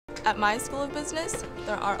At my School of Business,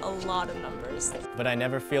 there are a lot of numbers. But I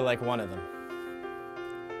never feel like one of them.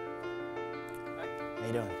 How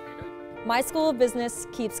you doing? My School of Business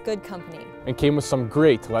keeps good company. And came with some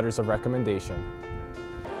great letters of recommendation.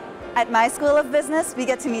 At my School of Business, we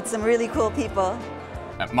get to meet some really cool people.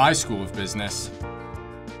 At my School of Business,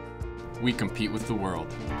 we compete with the world.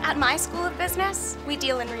 At my School of Business, we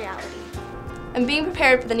deal in reality. And being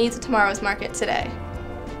prepared for the needs of tomorrow's market today.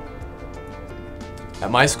 At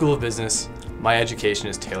my School of Business, my education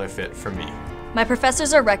is tailor-fit for me. My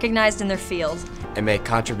professors are recognized in their field. And make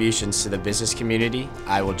contributions to the business community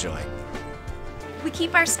I will join. We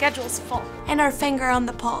keep our schedules full and our finger on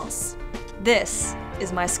the pulse. This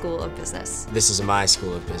is my School of Business. This is my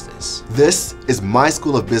School of Business. This is my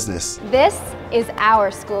School of Business. This is our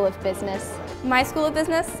School of Business. My School of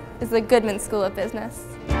Business is the Goodman School of Business.